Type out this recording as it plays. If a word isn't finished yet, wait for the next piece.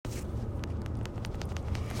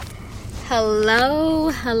Hello.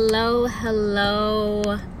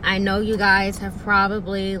 I know you guys have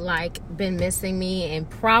probably been missing me and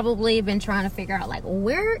probably been trying to figure out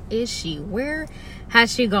where is she? Where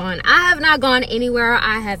has she gone? I have not gone anywhere.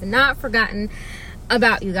 I have not forgotten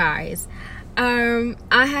about you guys. I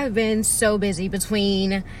have been so busy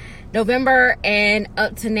between November and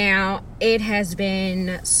up to now. It has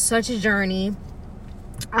been such a journey.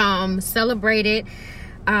 Celebrated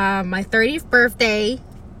my 30th birthday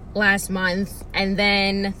last month, and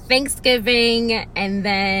then Thanksgiving, and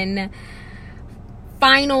then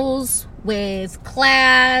finals with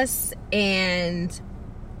class and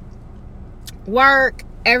work.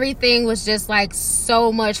 Everything was just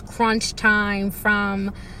so much crunch time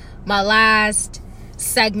from my last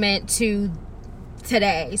segment to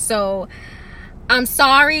today. So I'm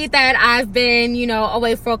sorry that I've been,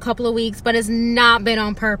 away for a couple of weeks, but it's not been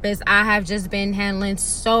on purpose. I have just been handling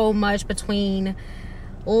so much between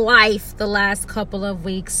life the last couple of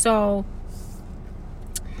weeks. So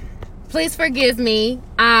please forgive me.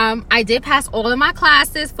 I did pass all of my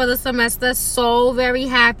classes for the semester. So very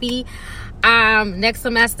happy. Next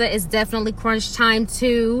semester is definitely crunch time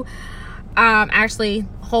too. Actually,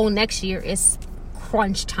 whole next year is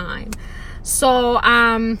crunch time. So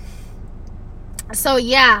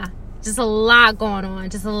yeah, just a lot going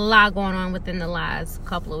on within the last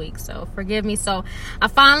couple of weeks. So forgive me. So I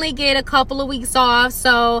finally get a couple of weeks off.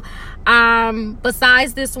 So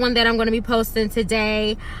besides this one that I'm going to be posting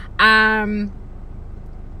today, I'll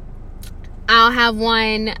have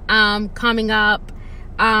one coming up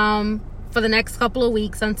for the next couple of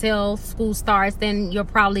weeks until school starts. Then you'll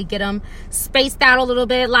probably get them spaced out a little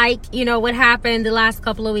bit, what happened the last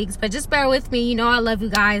couple of weeks. But just bear with me. I love you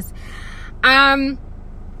guys.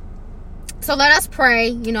 So let us pray.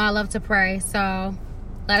 I love to pray. So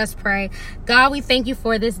let us pray. God, we thank you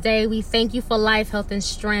for this day. We thank you for life, health, and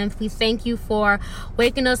strength. We thank you for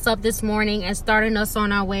waking us up this morning and starting us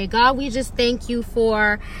on our way. God, we just thank you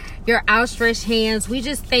for your outstretched hands. We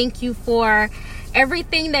just thank you for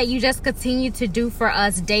everything that you just continue to do for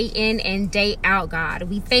us day in and day out, God.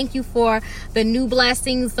 We thank you for the new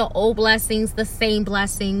blessings, the old blessings, the same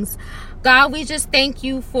blessings. God, we just thank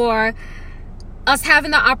you for us having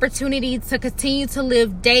the opportunity to continue to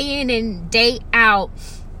live day in and day out,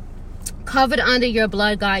 covered under your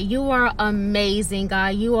blood, God. You are amazing,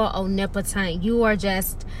 God. You are omnipotent. You are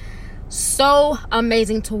just so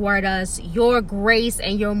amazing toward us. Your grace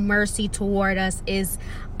and your mercy toward us is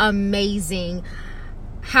amazing.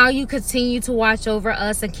 How you continue to watch over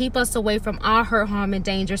us and keep us away from all hurt, harm, and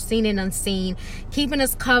danger, seen and unseen, keeping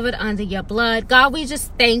us covered under your blood. God, we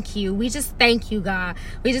just thank you. We just thank you, God.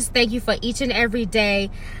 We just thank you for each and every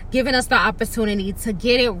day, giving us the opportunity to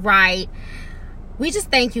get it right. We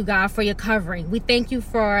just thank you, God, for your covering. We thank you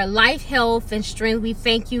for life, health, and strength. We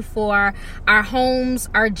thank you for our homes,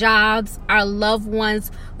 our jobs, our loved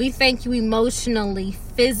ones. We thank you emotionally,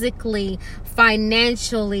 physically,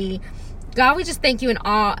 financially. God, we just thank you in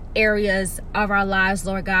all areas of our lives,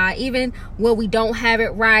 Lord God. Even when we don't have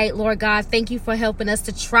it right, Lord God, thank you for helping us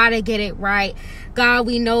to try to get it right. God,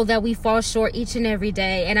 we know that we fall short each and every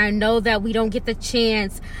day. And I know that we don't get the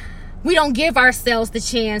chance. We don't give ourselves the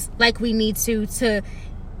chance like we need to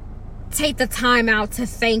take the time out to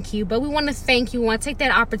thank you. But we want to thank you. We want to take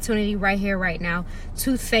that opportunity right here, right now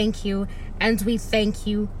to thank you. And we thank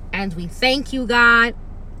you. And we thank you, God.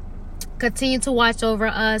 Continue to watch over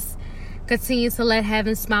us. Continue to let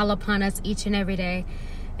heaven smile upon us each and every day.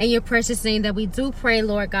 In your precious name that we do pray,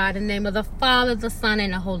 Lord God, in the name of the Father, the Son,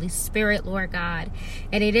 and the Holy Spirit, Lord God.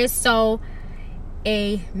 And it is so.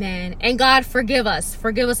 Amen. And God, forgive us.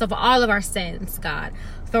 Forgive us of all of our sins, God.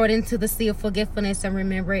 Throw it into the sea of forgetfulness and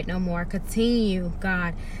remember it no more. Continue,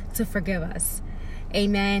 God, to forgive us.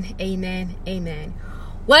 Amen. Amen. Amen.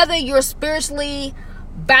 Whether you're spiritually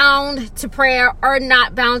bound to prayer or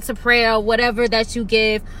not bound to prayer, whatever that you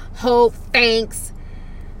give, hope, thanks,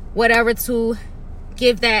 whatever, to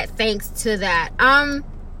give that thanks to that.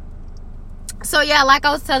 So yeah, like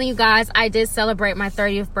I was telling you guys, I did celebrate my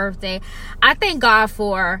 30th birthday. I thank God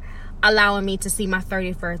for allowing me to see my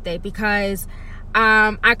 30th birthday because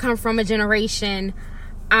I come from a generation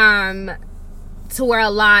to where a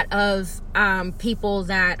lot of people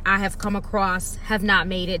that I have come across have not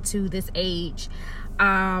made it to this age.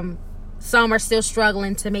 Some are still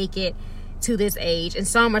struggling to make it to this age, and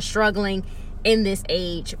some are struggling in this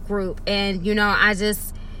age group. And I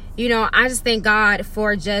just thank God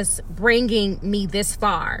for just bringing me this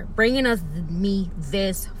far, me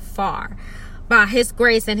this far. By his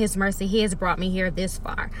grace and his mercy, he has brought me here this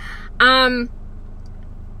far. My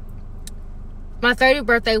 30th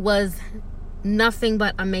birthday was nothing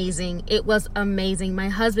but amazing. It was amazing. My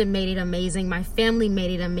husband made it amazing. My family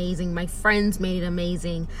made it amazing. My friends made it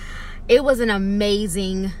amazing. It was an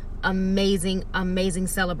amazing, amazing, amazing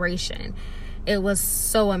celebration. It was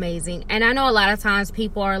so amazing. And I know a lot of times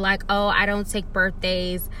people are like, oh, I don't take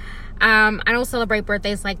birthdays. I don't celebrate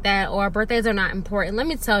birthdays like that, or birthdays are not important. Let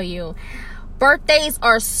me tell you, birthdays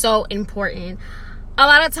are so important. A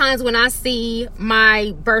lot of times when I see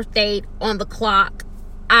my birthday on the clock,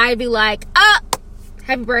 I be like, oh,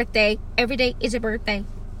 happy birthday. Every day is your birthday.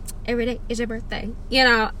 Every day is your birthday. You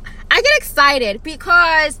know, I get excited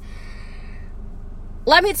because,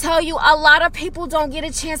 let me tell you, a lot of people don't get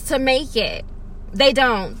a chance to make it. They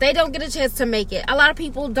don't get a chance to make it. A lot of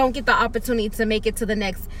people don't get the opportunity to make it to the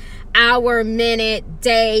next hour, minute,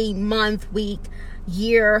 day, month, week,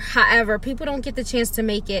 year, however. People don't get the chance to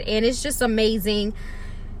make it. And it's just amazing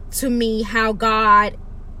to me how God,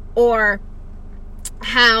 or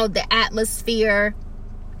how the atmosphere,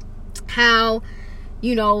 how,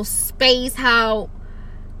 you know, space, how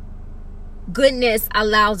goodness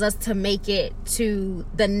allows us to make it to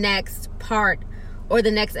the next part or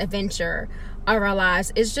the next adventure of our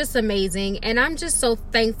lives. It's just amazing. And I'm just so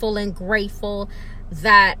thankful and grateful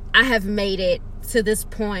that I have made it to this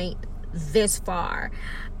point this far.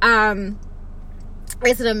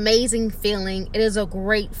 It's an amazing feeling. It is a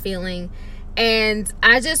great feeling. And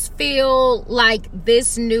I just feel like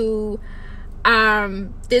this new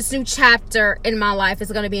chapter in my life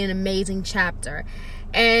is going to be an amazing chapter.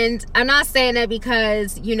 And I'm not saying that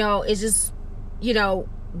because, you know, it's just, you know,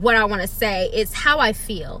 what I want to say. It's how I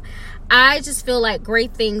feel. I just feel like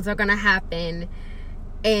great things are going to happen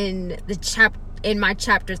in my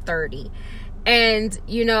chapter 30. And,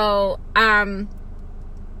 you know, I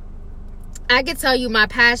can tell you my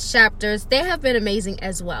past chapters, they have been amazing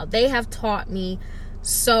as well. They have taught me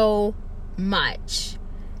so much.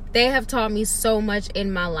 They have taught me so much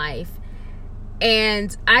in my life.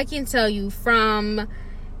 And I can tell you from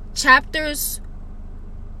chapters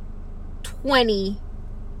 20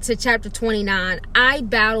 to chapter 29, I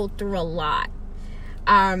battled through a lot.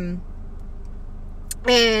 And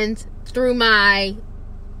through my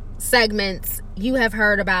segments, you have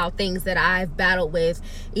heard about things that I've battled with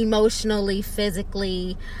emotionally,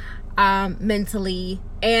 physically, mentally.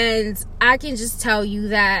 And I can just tell you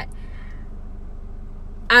that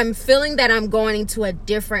I'm feeling that I'm going into a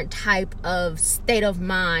different type of state of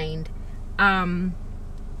mind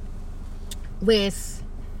with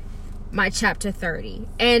my chapter 30.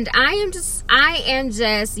 And I am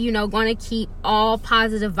just, you know, going to keep all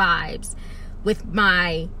positive vibes with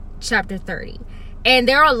my chapter 30. And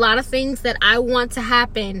there are a lot of things that I want to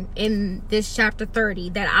happen in this chapter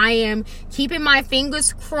 30 that I am keeping my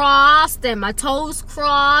fingers crossed and my toes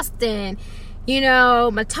crossed and, you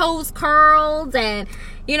know, my toes curled. And,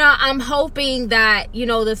 you know, I'm hoping that, you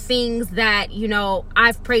know, the things that, you know,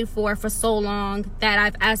 I've prayed for so long, that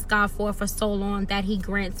I've asked God for so long, that he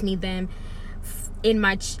grants me them in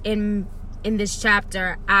this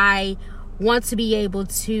chapter. I want to be able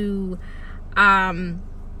to,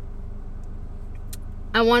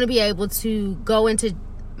 I want to be able to go into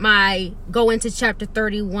chapter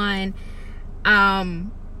 31,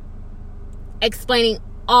 explaining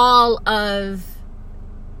all of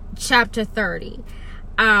chapter 30,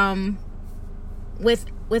 with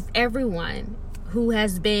everyone who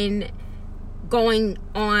has been going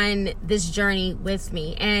on this journey with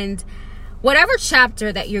me. And whatever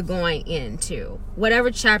chapter that you're going into,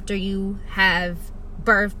 whatever chapter you have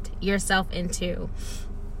birthed yourself into,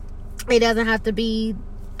 it doesn't have to be,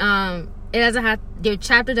 your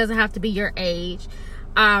chapter doesn't have to be your age.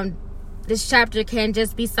 This chapter can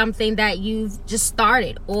just be something that you've just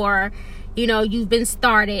started, or, you know, you've been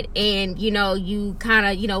started and, you know, you kind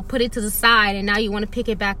of, you know, put it to the side and now you want to pick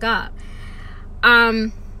it back up.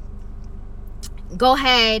 Go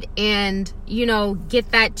ahead and, you know,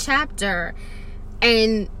 get that chapter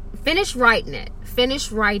and finish writing it.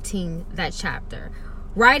 Finish writing that chapter.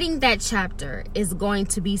 Writing that chapter is going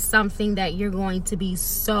to be something that you're going to be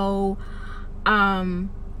so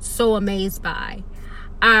amazed by.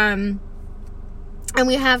 And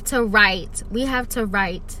we have to write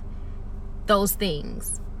those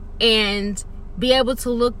things and be able to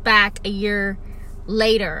look back a year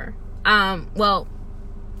later.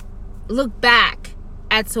 Look back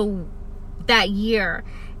at that year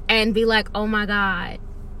and be like, oh my God,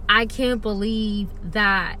 I can't believe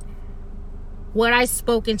that what I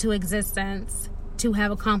spoke into existence to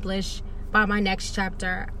have accomplished by my next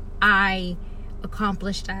chapter, I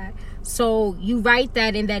accomplished that. So you write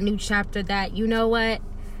that in that new chapter that, you know what,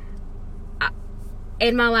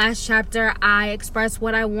 in my last chapter, I expressed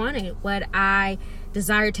what I wanted, what I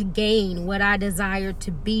desired to gain, what I desired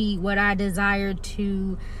to be, what I desired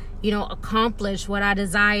to, accomplish, what I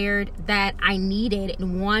desired that I needed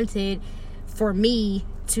and wanted for me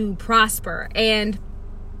to prosper. And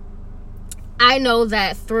I know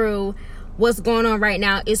that through what's going on right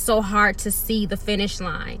now, it's so hard to see the finish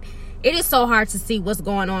line. It is so hard to see what's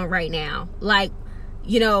going on right now. Like,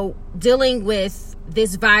 dealing with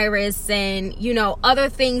this virus and, other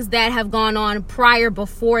things that have gone on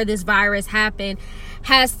before this virus happened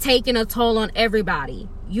has taken a toll on everybody,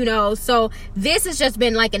 So this has just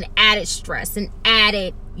been like an added stress, an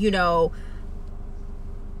added,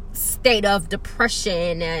 state of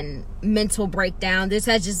depression and mental breakdown. This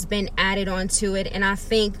has just been added onto it. And I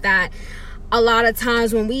think that a lot of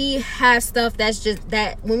times when we have stuff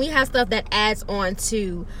that adds on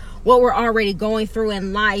to what we're already going through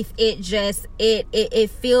in life, it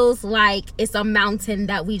feels like it's a mountain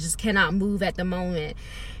that we just cannot move at the moment.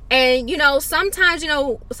 And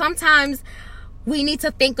sometimes we need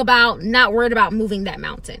to think about not worried about moving that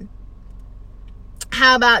mountain.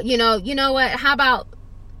 How about how about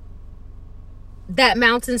that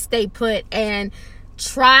mountain stay put and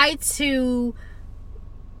try to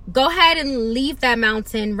go ahead and leave that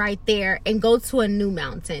mountain right there and go to a new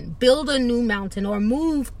mountain, build a new mountain, or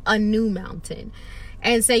move a new mountain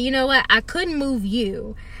and say, you know what, I couldn't move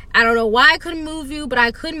you. I don't know why I couldn't move you, but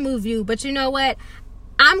I couldn't move you. But you know what?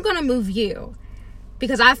 I'm going to move you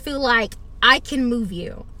because I feel like I can move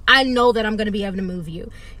you. I know that I'm going to be able to move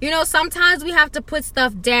you. Sometimes we have to put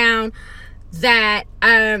stuff down that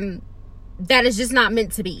is just not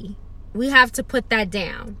meant to be. We have to put that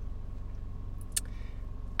down.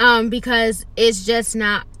 Because it's just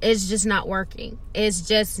not working. It's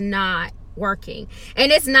just not working.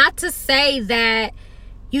 And it's not to say that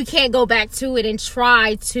you can't go back to it and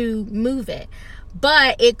try to move it.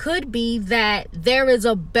 But it could be that there is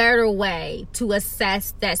a better way to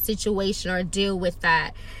assess that situation or deal with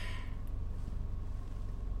that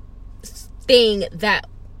thing that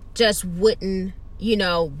just wouldn't,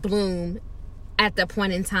 bloom at the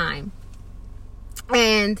point in time.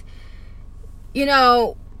 And,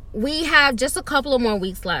 we have just a couple of more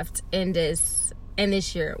weeks left in this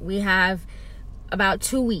year. We have about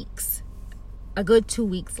 2 weeks, a good 2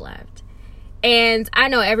 weeks left. And I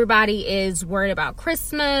know everybody is worried about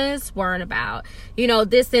Christmas, worried about,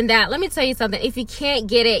 this and that. Let me tell you something. If you can't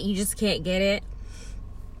get it, you just can't get it.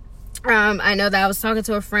 I know that I was talking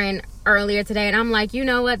to a friend earlier today, and I'm like, you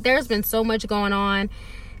know what? There's been so much going on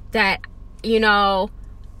that,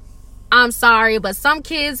 I'm sorry, but some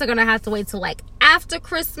kids are going to have to wait till like after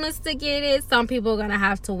Christmas to get it. Some people are going to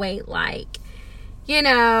have to wait like,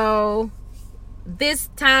 this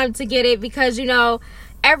time to get it because,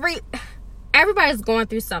 everybody's going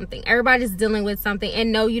through something. Everybody's dealing with something.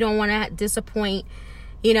 And no, you don't want to disappoint,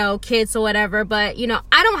 kids or whatever. But,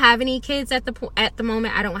 I don't have any kids at the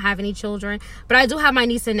moment. I don't have any children. But I do have my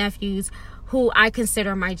niece and nephews who I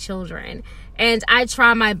consider my children. And I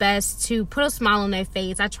try my best to put a smile on their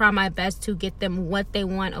face. I try my best to get them what they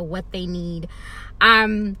want or what they need.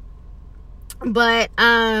 I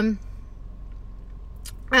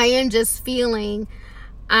am just feeling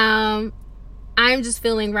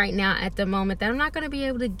right now at the moment that I'm not going to be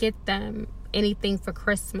able to get them anything for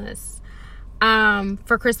Christmas.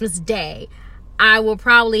 For Christmas Day. I will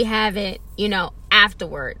probably have it,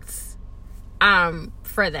 afterwards,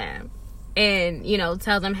 for them. And,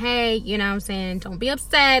 tell them, hey, don't be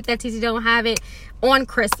upset that TT don't have it on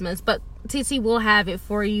Christmas, but TT will have it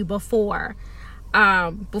for you before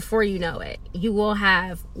you know it. You will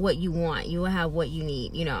have what you want. You will have what you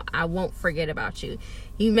need. I won't forget about you.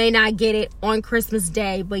 You may not get it on Christmas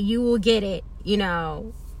Day, but you will get it, you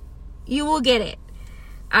will get it,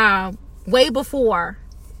 way before,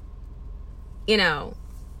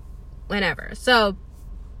 whenever. So,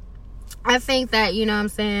 I think that,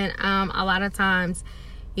 a lot of times,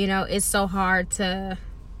 it's so hard to,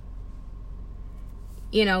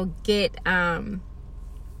 get,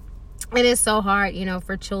 it is so hard,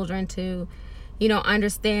 for children to,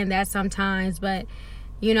 understand that sometimes. But,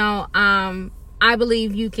 I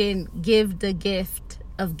believe you can give the gift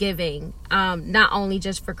of giving, not only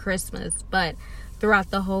just for Christmas, but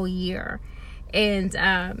throughout the whole year. And,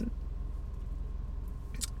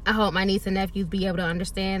 I hope my niece and nephews be able to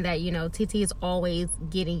understand that, TT is always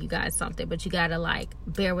getting you guys something, but you gotta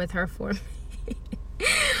bear with her for a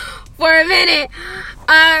minute.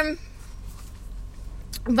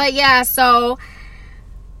 But yeah, so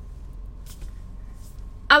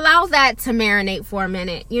allow that to marinate for a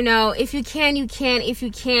minute. If you can, you can. If you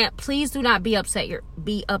can't, please do not be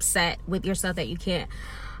upset with yourself that you can't.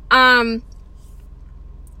 And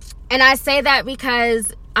I say that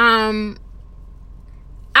because,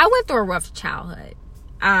 I went through a rough childhood.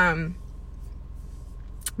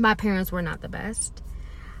 My parents were not the best.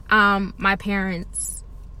 My parents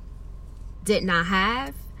did not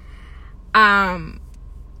have. And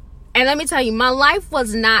let me tell you, my life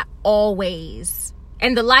was not always,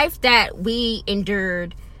 and the life that we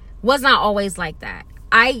endured was not always like that.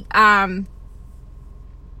 I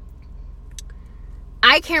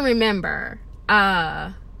can remember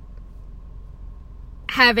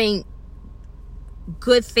having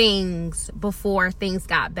good things before things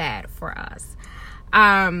got bad for us.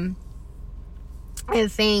 And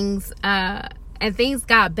things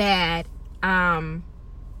got bad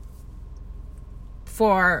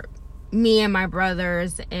for me and my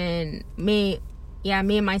brothers and me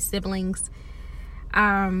and my siblings.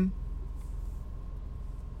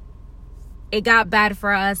 It got bad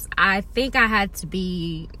for us. I think I had to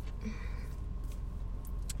be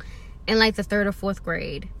in like the 3rd or 4th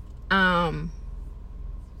grade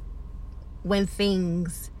when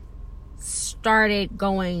things started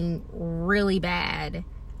going really bad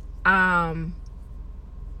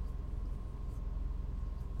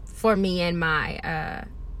for me and my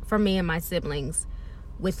siblings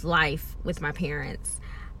with life with my parents.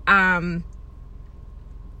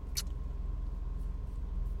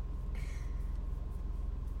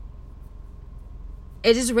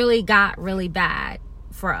 It just really got really bad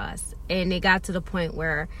for us, and it got to the point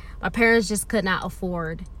where my parents just could not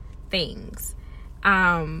afford things.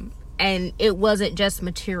 And it wasn't just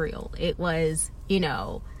material. It was,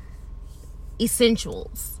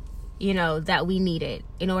 essentials, that we needed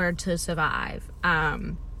in order to survive.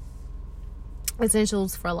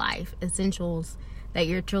 Essentials for life, essentials that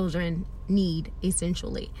your children need,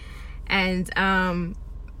 essentially. And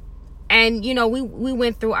we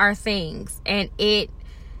went through our things, and it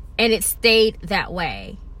stayed that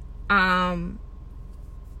way.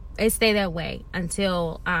 It stayed that way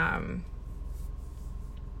until I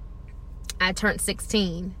turned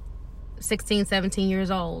 17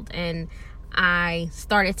 years old, and I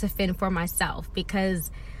started to fend for myself because,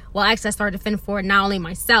 I started to fend for not only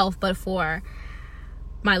myself, but for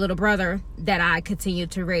my little brother that I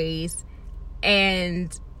continued to raise,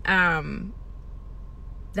 and that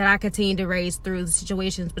I continued to raise through the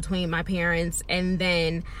situations between my parents, and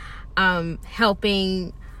then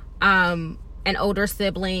helping an older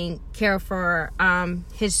sibling care for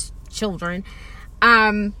his children.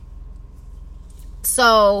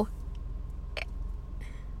 So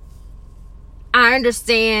I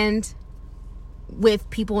understand with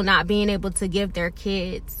people not being able to give their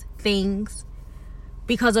kids things,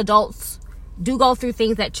 because adults do go through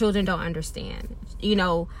things that children don't understand.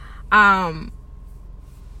 Even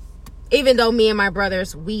though me and my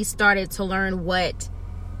brothers, we started to learn what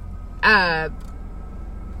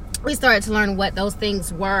those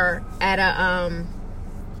things were at an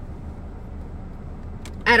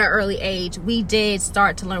early age. We did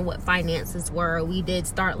start to learn what finances were. We did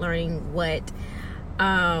start learning what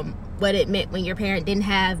it meant when your parent didn't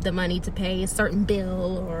have the money to pay a certain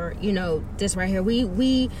bill, or this right here.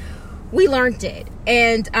 We learned it,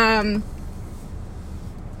 and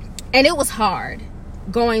it was hard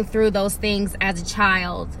going through those things as a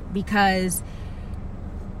child, because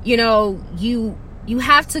you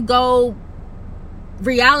have to go.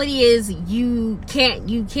 Reality is you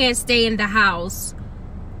can't stay in the house.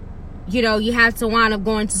 You have to wind up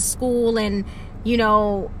going to school and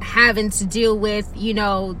having to deal with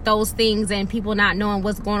those things, and people not knowing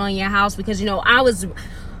what's going on in your house, because I was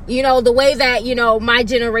the way that my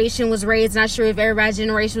generation was raised. Not sure if everybody's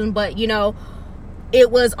generation, but it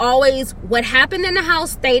was always what happened in the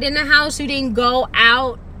house stayed in the house. You didn't go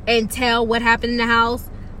out and tell what happened in the house.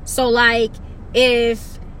 So like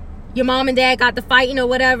if your mom and dad got to fighting or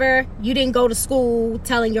whatever, you didn't go to school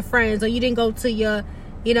telling your friends, or you didn't go to your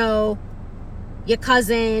your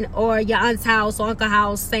cousin or your aunt's house or uncle's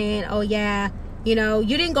house saying, oh yeah, you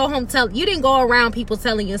didn't go home you didn't go around people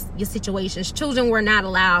telling your situations. Children were not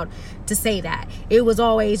allowed to say that. It was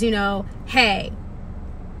always, hey,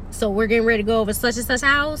 so we're getting ready to go over such and such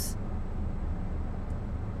house.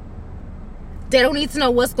 They don't need to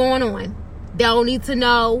know what's going on. They don't need to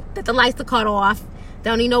know that the lights are cut off. They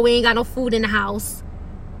don't need to know we ain't got no food in the house.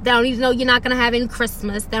 They don't need to know you're not going to have any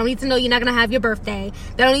Christmas. They don't need to know you're not going to have your birthday.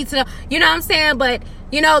 They don't need to know, you know what I'm saying? But,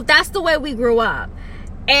 that's the way we grew up.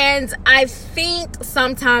 And I think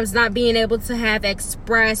sometimes not being able to have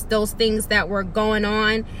expressed those things that were going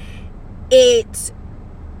on, it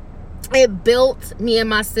built me and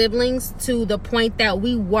my siblings to the point that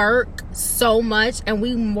we work so much, and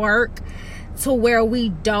we work to where we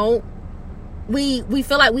feel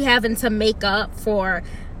like we having to make up for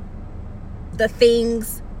the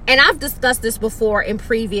things And I've discussed this before in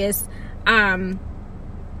previous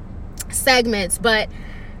segments, but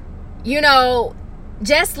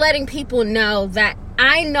just letting people know that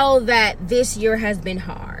I know that this year has been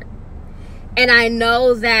hard, and I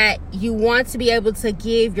know that you want to be able to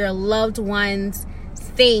give your loved ones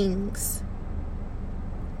things,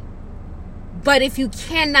 but if you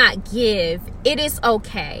cannot give, it is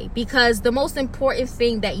okay, because the most important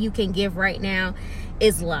thing that you can give right now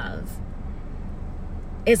is love.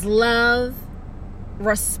 Is love,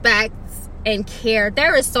 respect, and care.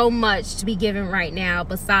 There is so much to be given right now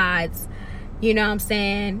besides,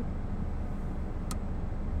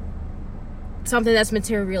 something that's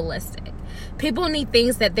materialistic. People need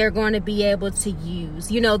things that they're going to be able to use.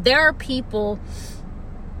 There are people,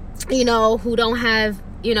 who don't have,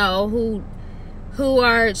 who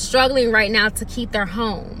are struggling right now to keep their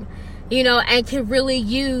home, and can really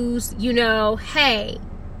use, hey,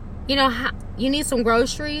 you need some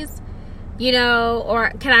groceries,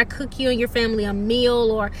 or can I cook you and your family a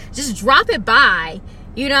meal, or just drop it by,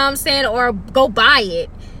 or go buy it,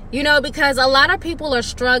 because a lot of people are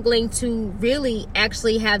struggling to really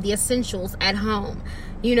actually have the essentials at home,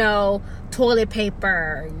 toilet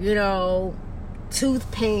paper,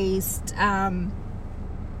 toothpaste,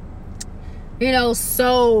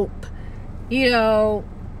 soap,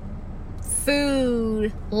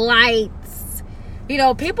 food, lights.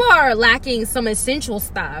 People are lacking some essential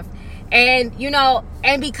stuff. And,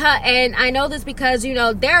 and I know this because,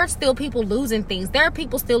 there are still people losing things. There are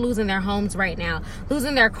people still losing their homes right now,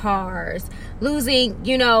 losing their cars, losing,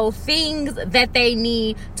 things that they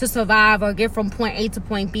need to survive or get from point A to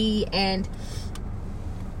point B. And,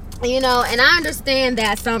 and I understand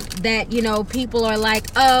that people are like,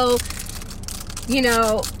 oh,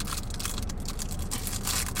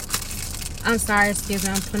 I'm sorry, excuse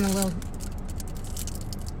me, I'm putting a little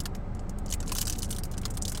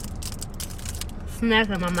snack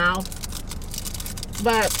in my mouth.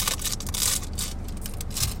 But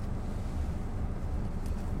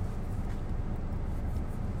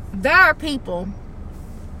there are people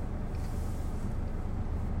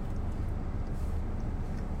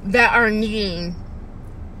that are needing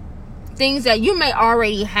things that you may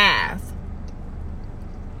already have,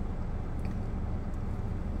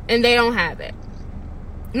 and they don't have it.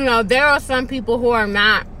 There are some people who are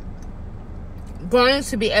not going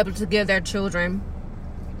to be able to give their children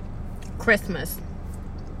Christmas,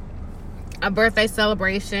 a birthday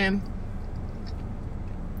celebration,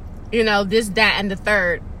 this, that, and the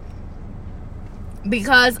third,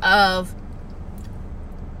 because of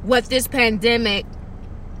what this pandemic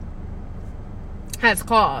has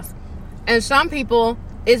caused. And some people,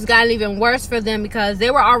 it's gotten even worse for them because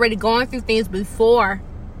they were already going through things before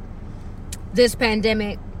this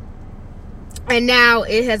pandemic, and now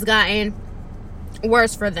it has gotten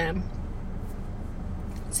worse for them.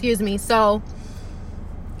 Excuse me. So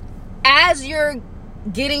as you're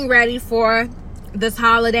getting ready for this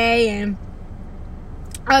holiday and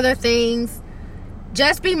other things,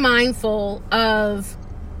 just be mindful of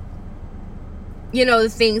the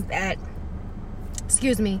things that,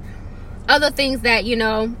 other things that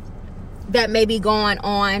that may be going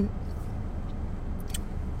on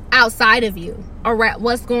outside of you, or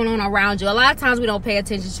what's going on around you. A lot of times we don't pay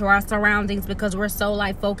attention to our surroundings because we're so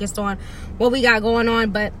focused on what we got going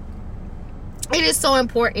on, but it is so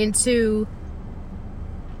important to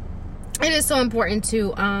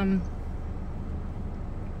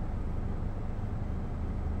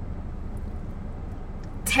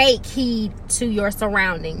take heed to your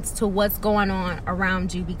surroundings, to what's going on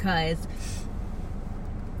around you, because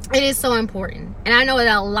it is so important. And I know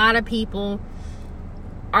that a lot of people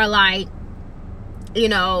are like,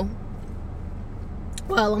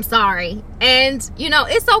 well, I'm sorry. And,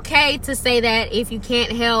 it's okay to say that if you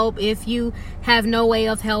can't help, if you have no way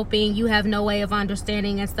of helping, you have no way of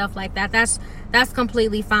understanding and stuff like that. That's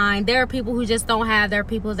completely fine. There are people who just don't have. There are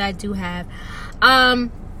people that do have.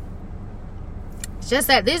 Just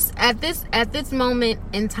at this moment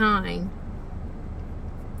in time,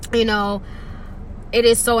 it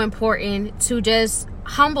is so important to just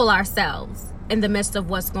humble ourselves in the midst of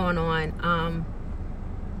what's going on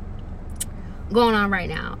right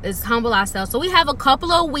now. Is humble ourselves. So we have a couple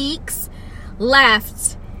of weeks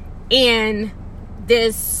left in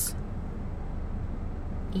this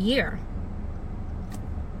year.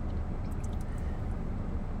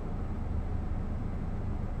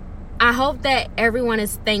 I hope that everyone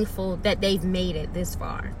is thankful that they've made it this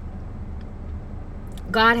far.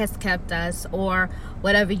 God has kept us, or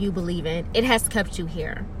whatever you believe in, it has kept you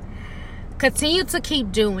here. Continue to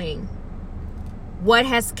keep doing what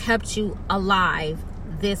has kept you alive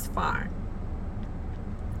this far.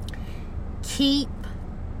 keep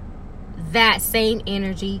that same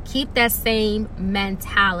energy, keep that same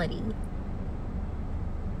mentality.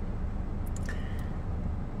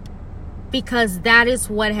 Because that is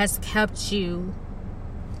what has kept you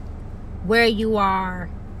where you are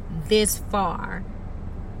this far.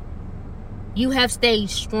 You have stayed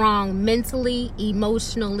strong mentally,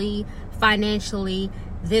 emotionally, financially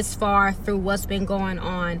this far through what's been going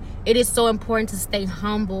on. It is so important to stay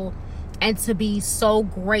humble and to be so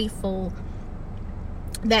grateful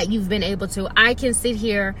that you've been able to. I can sit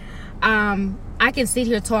here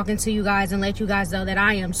talking to you guys and let you guys know that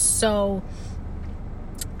I am so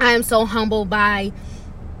humbled by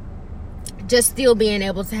just still being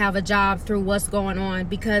able to have a job through what's going on,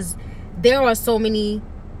 because there are so many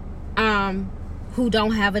who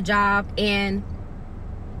don't have a job. And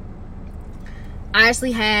I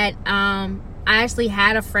actually had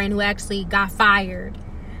a friend who actually got fired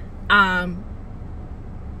from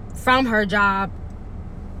her job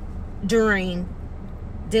during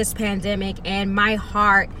this pandemic, and my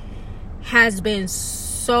heart has been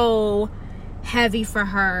so heavy for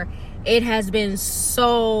her. It has been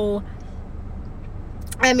so,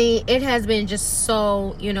 it has been just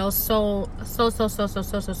so,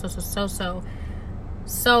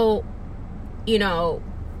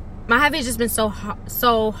 my heart has just been so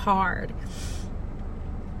hard.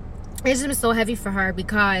 It's just been so heavy for her,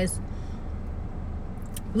 because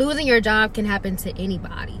losing your job can happen to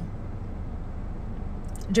anybody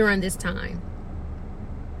during this time.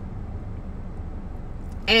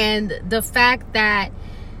 And the fact that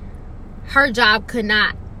her job could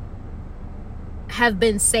not have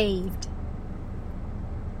been saved,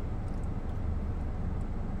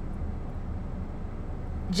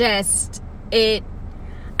 I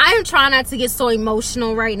am trying not to get so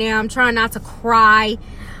emotional right now. I'm trying not to cry,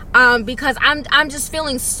 because I'm just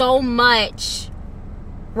feeling so much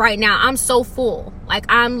right now. I'm so full. Like,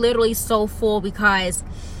 I'm literally so full, because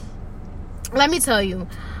let me tell you,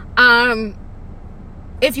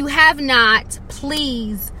 if you have not,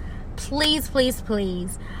 please, if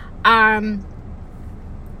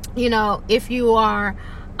you are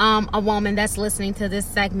a woman that's listening to this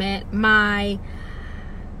segment,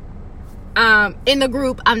 in the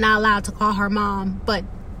group, I'm not allowed to call her mom, but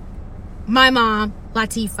my mom,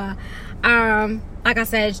 Latifa, like I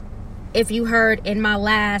said, if you heard in my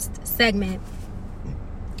last segment,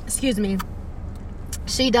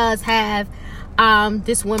 she does have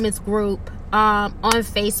this women's group on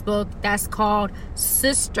Facebook that's called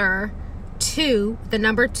Sister 2, the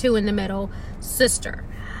number 2 in the middle, Sister.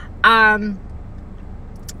 And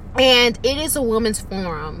it is a women's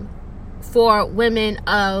forum for women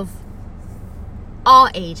of all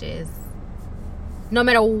ages, no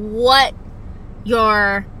matter what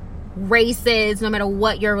your race is, no matter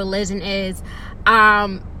what your religion is.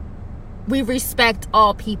 We respect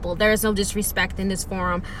all people. There is no disrespect in this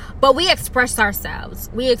forum, but we express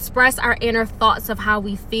ourselves. We express our inner thoughts of how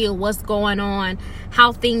we feel, what's going on,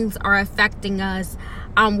 how things are affecting us,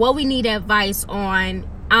 what we need advice on.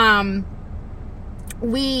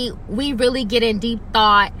 We really get in deep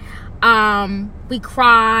thought. We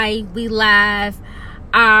cry, we laugh.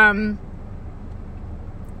 I'm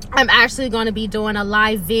actually going to be doing a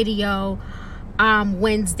live video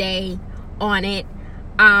Wednesday on it.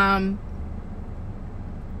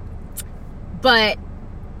 But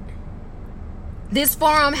this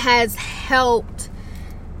forum has helped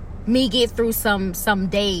me get through some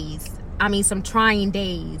days. Some trying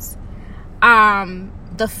days.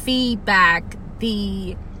 The feedback,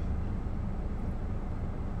 the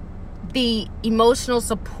emotional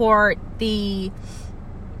support, the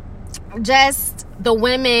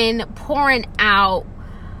women pouring out,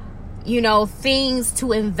 things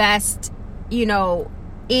to invest,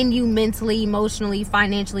 in you mentally, emotionally,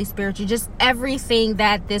 financially, spiritually, just everything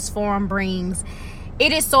that this forum brings.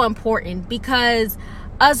 It is so important, because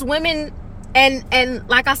us women, and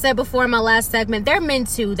like I said before in my last segment, there are men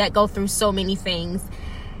too that go through so many things.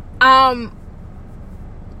 And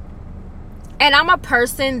I'm a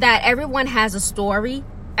person that everyone has a story.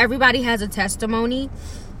 Everybody has a testimony.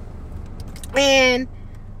 And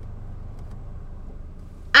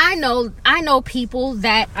I know people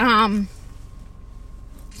that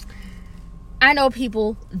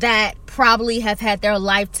probably have had their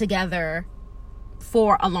life together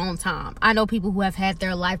for a long time. I know people who have had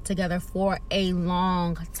their life together for a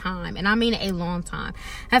long time. And I mean a long time.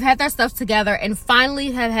 Have had their stuff together and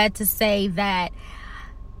finally have had to say that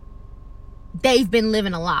they've been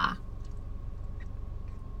living a lie.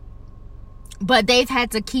 But they've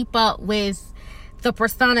had to keep up with the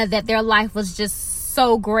persona that their life was just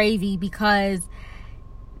so gravy, because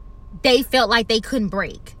they felt like they couldn't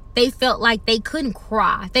break. They felt like they couldn't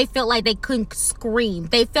cry. They felt like they couldn't scream.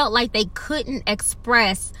 They felt like they couldn't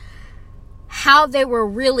express how they were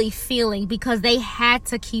really feeling because they had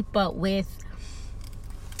to keep up with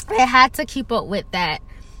that.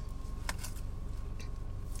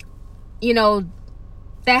 You know,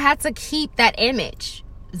 they had to keep that image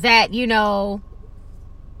that, you know,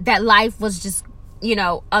 that life was just, you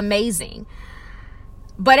know, amazing.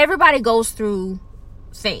 But everybody goes through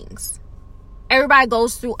things. Everybody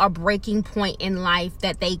goes through a breaking point in life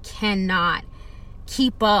that they cannot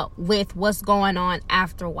keep up with what's going on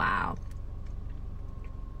after a while.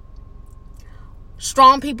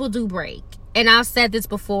 Strong people do break. And I've said this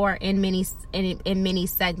before in many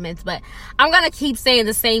segments, but I'm going to keep saying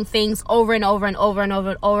the same things over and over and over and over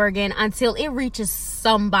and over again until it reaches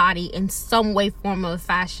somebody in some way, form, or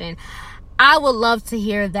fashion. I would love to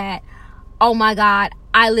hear that, oh my God,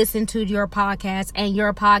 I listened to your podcast, and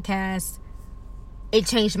your podcast, it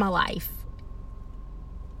changed my life.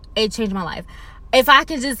 It changed my life. If I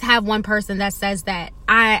can just have one person that says that,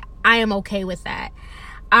 I am okay with that.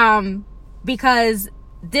 Because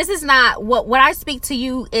this is not what I speak to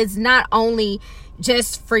you is not only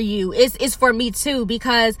just for you. It's for me too,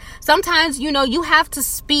 because sometimes, you know, you have to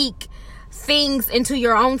speak things into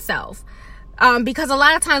your own self. Because a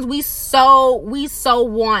lot of times we so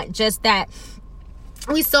want just that.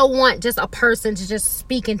 We so want just a person to just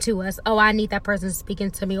speak into us. Oh, I need that person speaking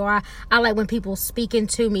to me. Or I like when people speak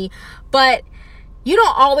into me. But you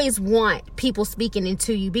don't always want people speaking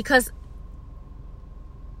into you, because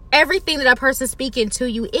everything that a person speaking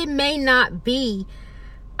to you, it may not be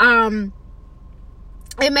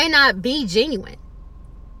genuine.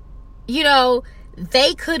 You know,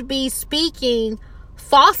 they could be speaking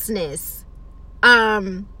falseness,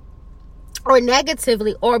 or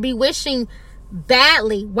negatively, or be wishing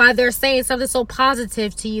badly while they're saying something so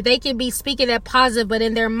positive to you. They can be speaking that positive, but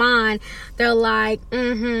in their mind, they're like, you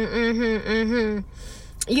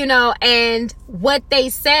know, and what they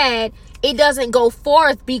said, it doesn't go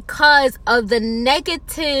forth because of the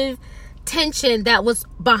negative tension that was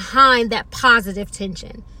behind that positive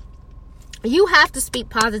tension. You have to speak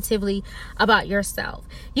positively about yourself.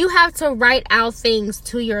 You have to write out things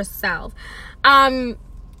to yourself.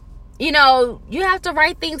 You know, you have to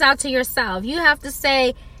write things out to yourself. You have to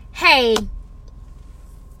say, hey,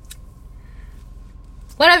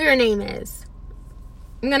 whatever your name is.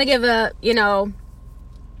 I'm going to give a, you know,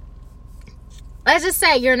 let's just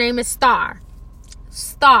say your name is Star.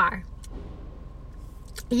 Star.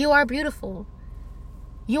 You are beautiful.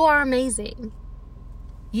 You are amazing.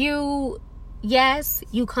 Yes,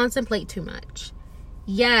 you contemplate too much.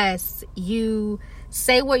 Yes, you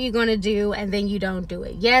say what you're going to do and then you don't do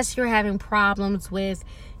it. Yes, you're having problems with,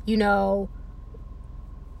 you know,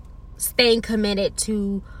 staying committed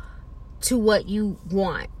to what you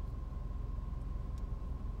want.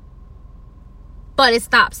 But it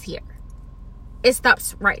stops here. It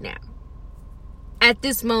stops right now. At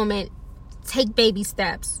this moment, take baby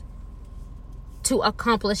steps to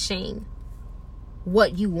accomplishing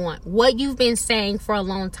what you want. What you've been saying for a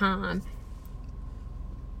long time.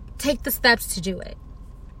 Take the steps to do it.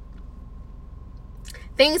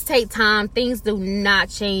 Things take time. Things do not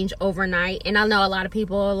change overnight. And I know a lot of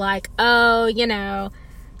people are like, oh, you know,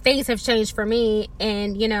 things have changed for me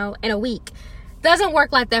in, you know, in a week. Doesn't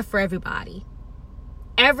work like that for everybody.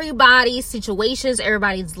 Everybody's situations,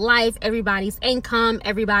 everybody's life, everybody's income,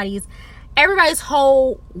 everybody's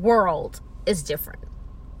whole world is different.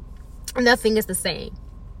 Nothing is the same.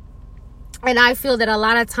 And I feel that a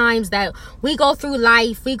lot of times that we go through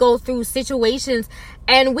life, we go through situations,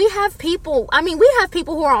 and we have people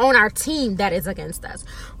who are on our team that is against us.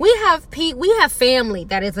 We have family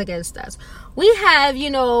that is against us. We have, you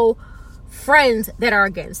know, friends that are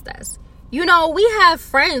against us. You know, we have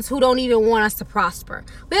friends who don't even want us to prosper.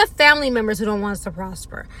 We have family members who don't want us to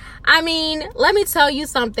prosper. I mean, let me tell you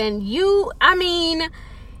something.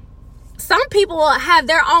 Some people have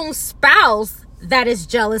their own spouse that is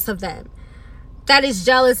jealous of them. That is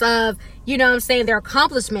jealous of, you know what I'm saying, their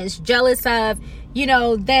accomplishments. Jealous of, you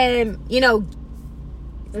know, them, you know,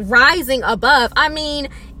 rising above. It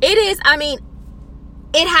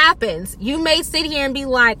happens. You may sit here and be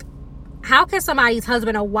like, how can somebody's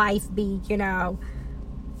husband or wife be, you know,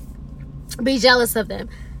 be jealous of them?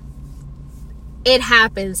 It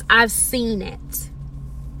happens. I've seen it.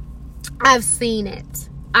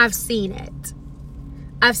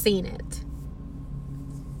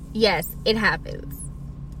 Yes, it happens.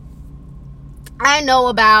 I know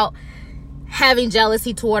about having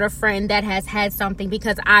jealousy toward a friend that has had something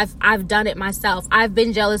because I've done it myself. I've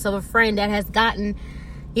been jealous of a friend that has gotten,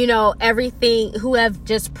 everything, who have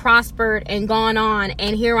just prospered and gone on.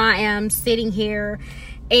 And here I am sitting here,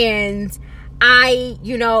 and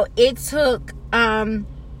it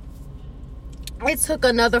took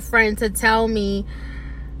another friend to tell me,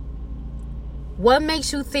 what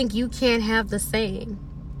makes you think you can't have the same?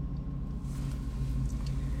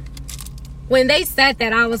 When they said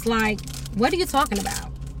that, I was like, what are you talking about?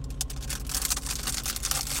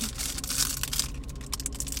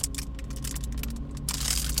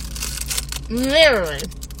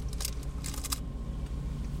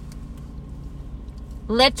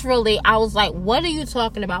 Literally, I was like, what are you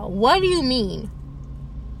talking about? What do you mean?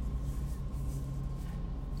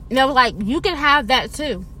 Like, you can have that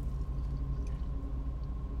too.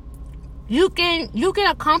 You can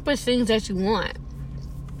accomplish things that you want.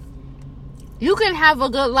 You can have a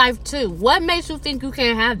good life too. What makes you think you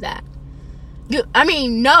can't have that?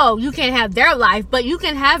 No, you can't have their life, but you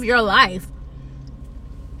can have your life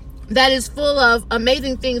that is full of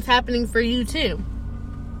amazing things happening for you too.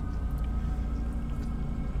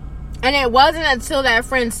 And it wasn't until that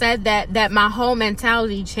friend said that my whole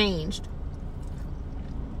mentality changed.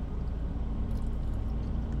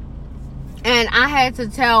 And I had to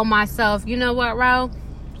tell myself, you know what, Ro?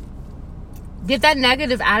 Get that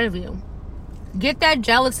negative out of you. Get that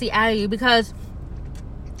jealousy out of you, because,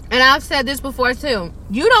 and I've said this before too,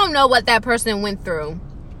 you don't know what that person went through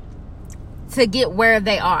to get where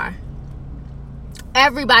they are.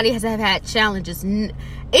 Everybody has had challenges. Even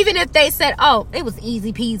if they said, oh, it was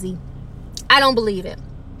easy peasy, I don't believe it.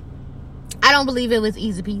 I don't believe it was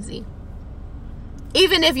easy peasy.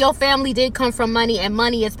 Even if your family did come from money, and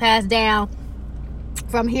money is passed down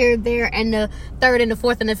from here, there, and the third and the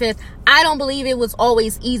fourth and the fifth, I don't believe it was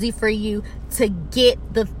always easy for you to get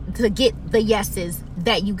the yeses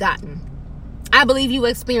that you gotten. I believe you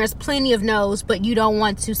experienced plenty of no's, but you don't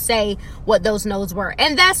want to say what those no's were.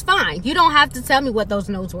 And that's fine. You don't have to tell me what those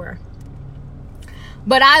no's were.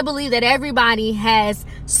 But I believe that everybody has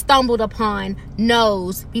stumbled upon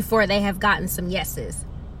no's before they have gotten some yeses.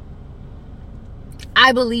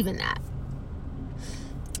 I believe in that.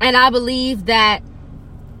 And I believe that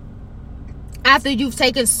after you've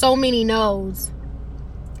taken so many no's,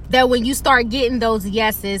 that when you start getting those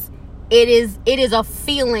yeses, it is a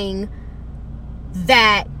feeling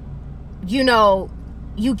that,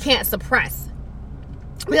 you can't suppress.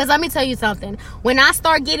 Because let me tell you something. When I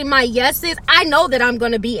start getting my yeses, I know that I'm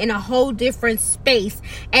going to be in a whole different space.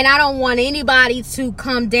 And I don't want anybody to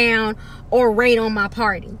come down or rain on my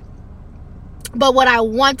party. But what I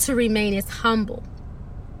want to remain is humble.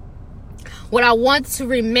 What I want to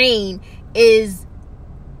remain is,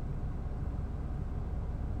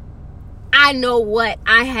 I know what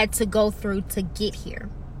I had to go through to get here.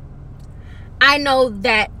 I know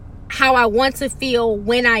that how I want to feel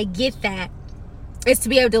when I get that is to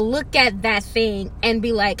be able to look at that thing and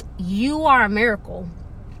be like, you are a miracle.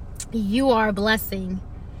 You are a blessing.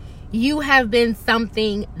 You have been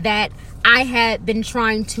something that I had been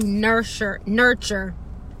trying to nurture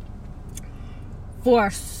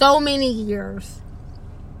for so many years,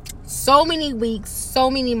 so many weeks,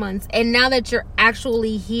 so many months. And now that you're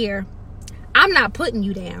actually here, I'm not putting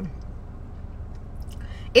you down.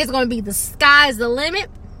 It's going to be the sky's the limit.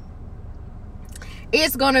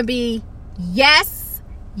 It's going to be yes,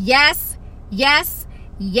 yes, yes,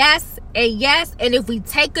 yes, and yes. And if we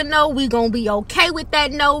take a no, we're going to be okay with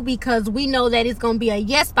that no, because we know that it's going to be a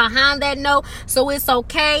yes behind that no. So it's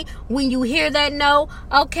okay when you hear that no.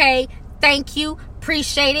 Okay, thank you.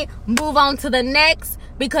 Appreciate it. Move on to the next.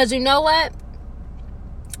 Because you know what?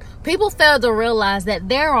 People fail to realize that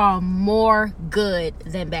there are more good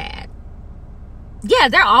than bad. Yeah,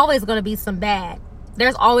 there are always going to be some bad.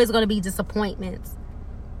 There's always going to be disappointments.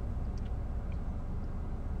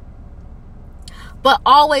 But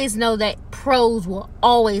always know that pros will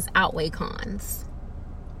always outweigh cons.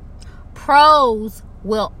 Pros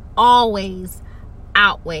will always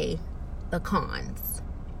outweigh the cons.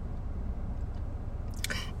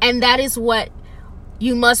 And that is what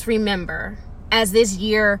you must remember as this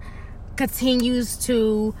year continues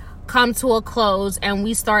to come to a close and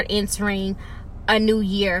we start entering a new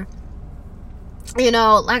year.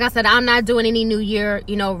 Like I said, I'm not doing any new year,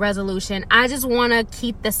 resolution. I just want to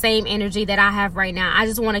keep the same energy that I have right now. I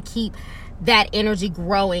just want to keep that energy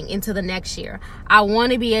growing into the next year. I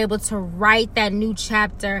want to be able to write that new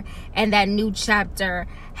chapter, and that new chapter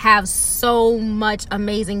have so much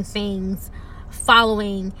amazing things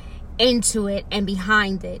following into it and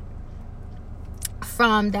behind it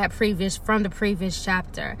from the previous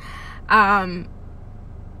chapter.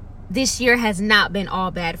 this year has not been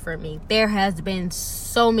all bad for me. There has been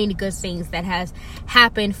so many good things that has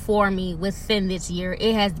happened for me within this year.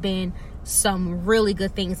 It has been some really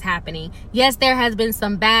good things happening. Yes, there has been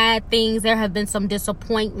some bad things. There have been some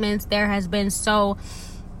disappointments. There has been so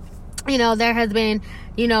many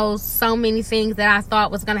things that I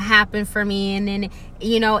thought was going to happen for me. And then,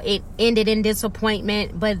 it ended in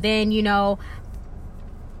disappointment. But then,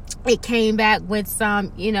 it came back with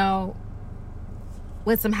some,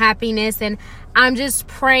 with some happiness. And I'm just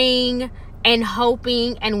praying and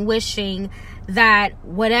hoping and wishing that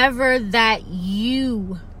whatever that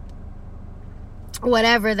you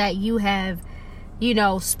have,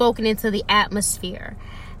 spoken into the atmosphere,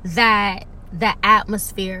 that the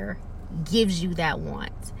atmosphere gives you that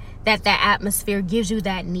want, that the atmosphere gives you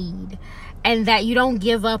that need, and that you don't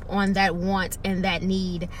give up on that want and that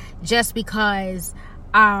need just because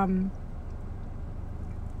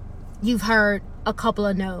you've heard a couple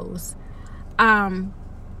of no's,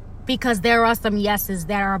 because there are some yeses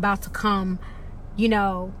that are about to come,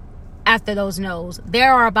 after those no's.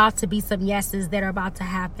 There are about to be some yeses that are about to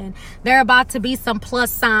happen. There are about to be some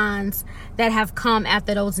plus signs that have come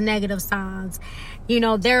after those negative signs.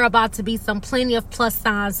 There are about to be plenty of plus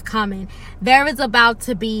signs coming. There is about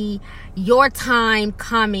to be your time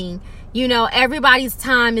coming. Everybody's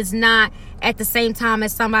time is not at the same time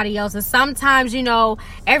as somebody else's. Sometimes,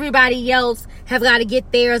 everybody else have got to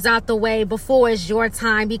get theirs out the way before it's your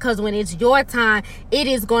time, because when it's your time, it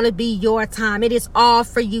is going to be your time. It is all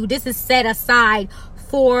for you. This is set aside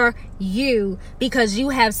for you, because you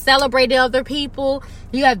have celebrated other people.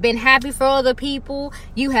 You have been happy for other people.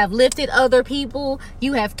 You have lifted other people.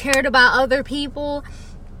 You have cared about other people.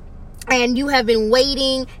 And you have been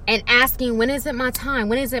waiting and asking, when is it my time?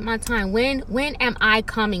 When is it my time? When am I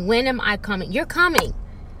coming? When am I coming? You're coming.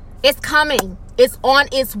 It's coming. It's on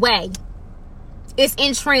its way. It's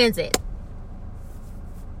in transit.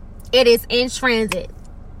 It is in transit.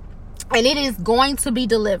 And it is going to be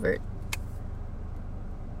delivered.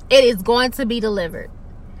 It is going to be delivered.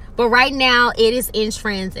 But right now, it is in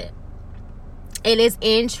transit. It is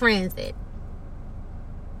in transit.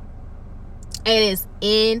 It is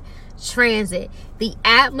in transit. The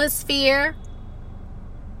atmosphere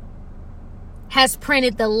has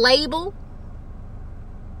printed the label,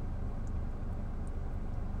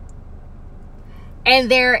 and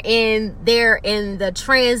they're in the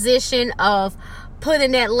transition of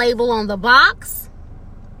putting that label on the box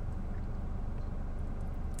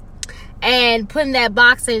and putting that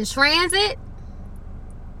box in transit,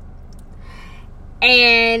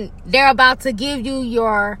 and they're about to give you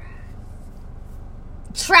your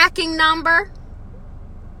tracking number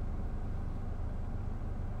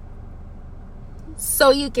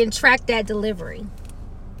so you can track that delivery.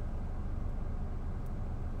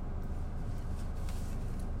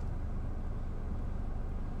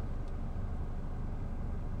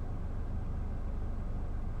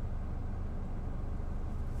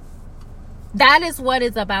 That is what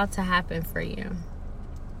is about to happen for you.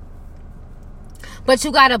 But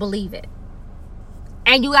you got to believe it.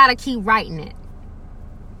 And you got to keep writing it.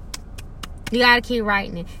 You got to keep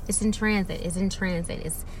writing it. It's in transit. It's in transit.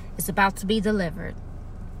 It's about to be delivered.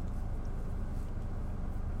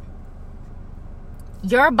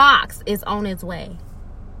 Your box is on its way.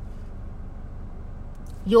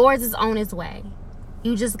 Yours is on its way.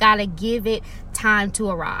 You just got to give it time to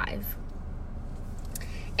arrive.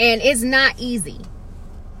 And it's not easy.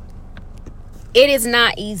 It is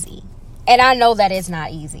not easy. And I know that it's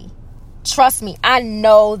not easy. Trust me, I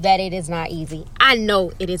know that it is not easy. I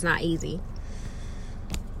know it is not easy.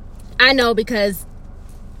 I know, because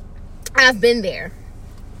I've been there.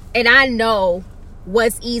 And I know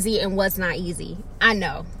what's easy and what's not easy. I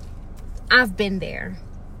know. I've been there.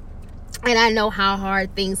 And I know how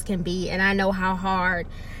hard things can be. And I know how hard,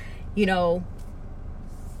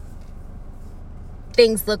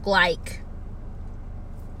 things look like.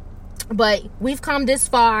 But we've come this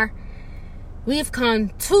far. We've come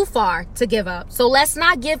too far to give up. So let's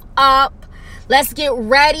not give up. Let's get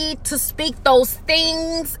ready to speak those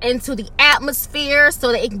things into the atmosphere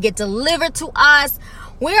so that it can get delivered to us.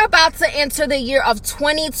 We're about to enter the year of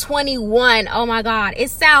 2021. Oh my God. It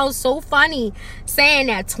sounds so funny saying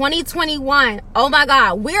that. 2021. Oh my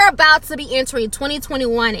God. We're about to be entering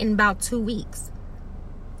 2021 in about 2 weeks.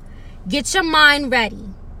 Get your mind ready.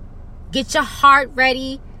 Get your heart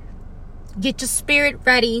ready. Get your spirit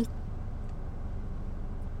ready.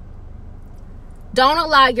 Don't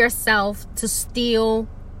allow yourself to still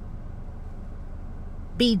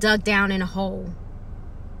be dug down in a hole.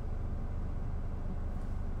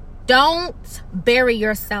 Don't bury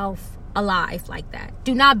yourself alive like that.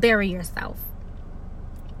 Do not bury yourself.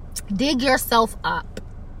 Dig yourself up.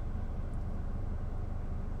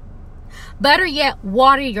 Better yet,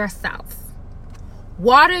 water yourself.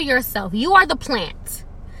 Water yourself. You are the plant.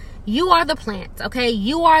 You are the plant, okay?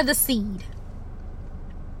 You are the seed.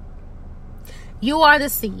 You are the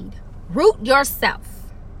seed. Root yourself.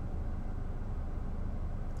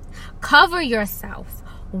 Cover yourself.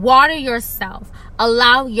 Water yourself.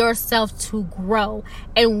 Allow yourself to grow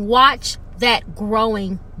and watch that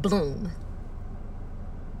growing bloom.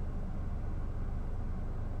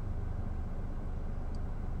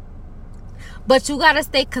 But you got to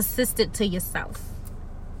stay consistent to yourself.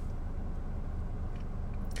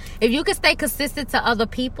 If you can stay consistent to other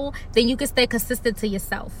people, then you can stay consistent to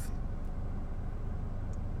yourself.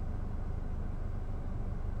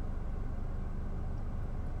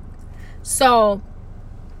 So,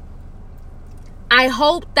 I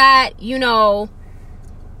hope that,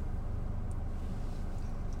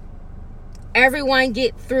 everyone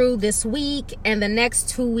get through this week and the next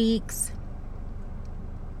 2 weeks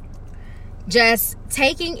just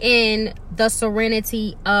taking in the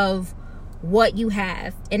serenity of what you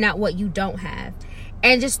have and not what you don't have,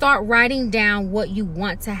 and just start writing down what you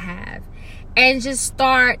want to have, and just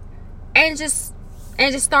start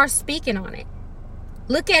speaking on it.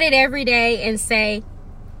 Look at it every day and say,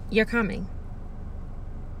 you're coming.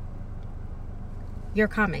 You're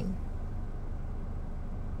coming.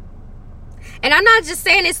 And I'm not just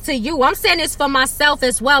saying this to you. I'm saying this for myself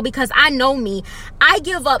as well, because I know me. I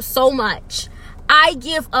give up so much. I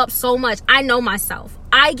give up so much. I know myself.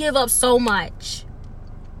 I give up so much.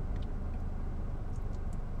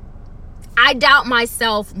 I doubt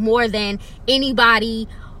myself more than anybody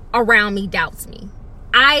around me doubts me.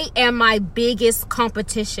 I am my biggest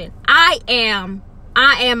competition. I am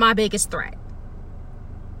my biggest threat.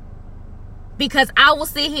 Because I will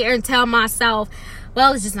sit here and tell myself,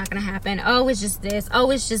 well, it's just not going to happen. Oh, it's just this.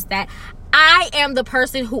 Oh, it's just that. I am the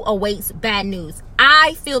person who awaits bad news.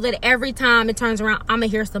 I feel that every time it turns around, I'm going to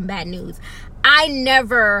hear some bad news. I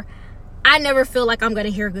never feel like I'm going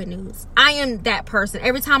to hear good news. I am that person.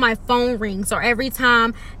 Every time my phone rings, or every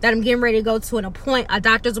time that I'm getting ready to go to a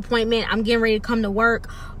doctor's appointment, I'm getting ready to come to work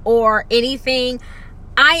or anything,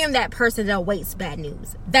 I am that person that awaits bad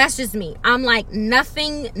news. That's just me. I'm like,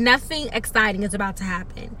 nothing exciting is about to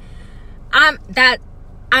happen. I'm that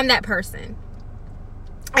person.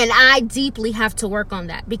 And I deeply have to work on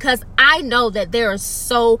that, because I know that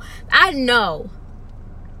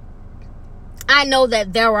I know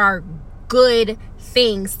that there are good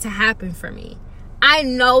things to happen for me. I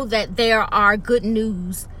know that there are good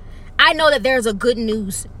news. I know that there's a good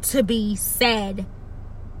news to be said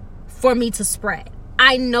for me to spread.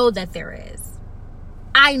 I know that there is.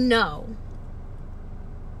 I know.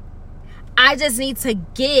 I just need to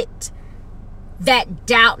get that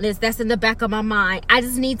doubtness that's in the back of my mind. I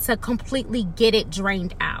just need to completely get it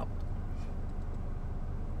drained out.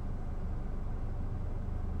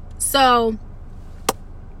 So,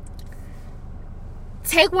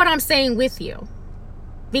 take what I'm saying with you,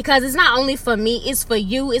 because it's not only for me, it's for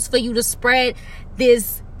you. It's for you to spread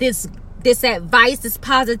this advice, this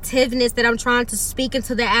positiveness that I'm trying to speak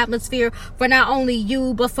into the atmosphere for not only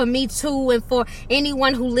you, but for me too, and for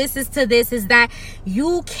anyone who listens to this, is that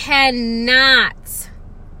you cannot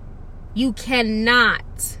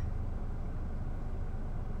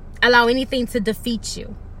allow anything to defeat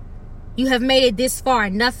you. You have made it this far.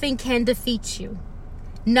 Nothing can defeat you.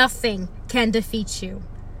 Nothing can defeat you.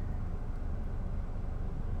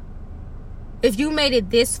 If you made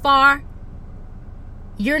it this far,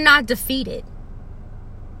 you're not defeated.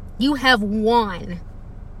 You have won.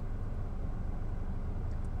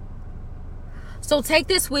 So take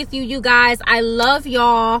this with you, you guys. I love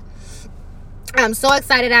y'all. I'm so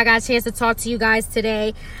excited I got a chance to talk to you guys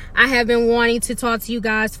today. I have been wanting to talk to you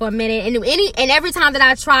guys for a minute, and every time that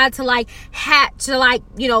I tried to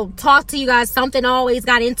talk to you guys, something always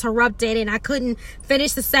got interrupted, and I couldn't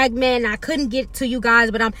finish the segment, and I couldn't get to you guys.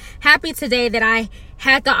 But I'm happy today that I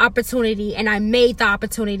had the opportunity, and I made the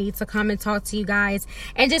opportunity to come and talk to you guys,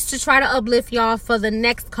 and just to try to uplift y'all for the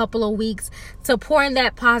next couple of weeks, to pour in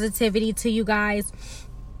that positivity to you guys.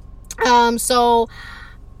 So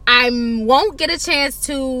I won't get a chance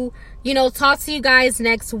to, talk to you guys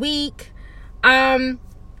next week.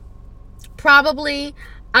 Probably.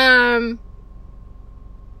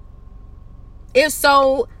 If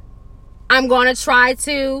so, I'm going to try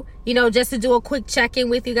to, just to do a quick check-in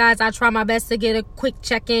with you guys. I'll try my best to get a quick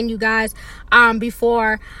check-in, you guys,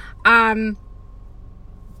 before. But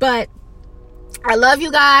I love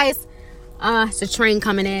you guys. It's a train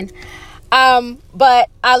coming in. But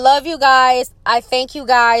I love you guys. I thank you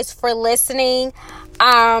guys for listening.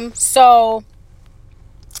 So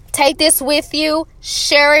Take this with you.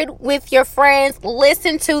 Share it with your friends.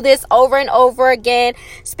 Listen to this over and over again.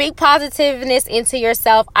 Speak positiveness into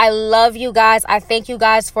yourself. I love you guys. I thank you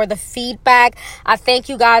guys for the feedback. I thank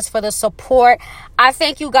you guys for the support. I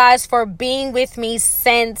thank you guys for being with me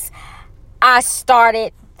since I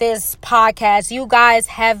started this podcast. You guys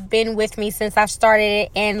have been with me since I started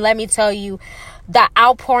it. And let me tell you, the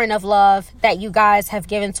outpouring of love that you guys have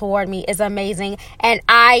given toward me is amazing. And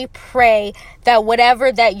I pray that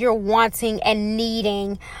whatever that you're wanting and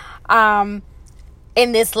needing in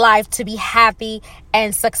this life to be happy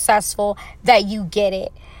and successful, that you get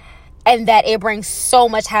it. And that it brings so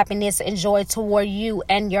much happiness and joy toward you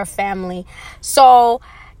and your family. So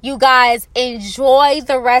you guys enjoy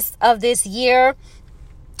the rest of this year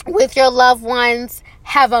with your loved ones.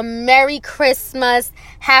 Have a Merry Christmas,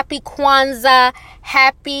 Happy Kwanzaa,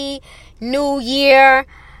 Happy New Year.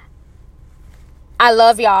 I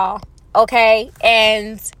love y'all, okay?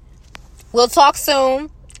 And we'll talk soon,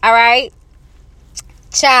 all right?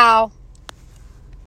 Ciao.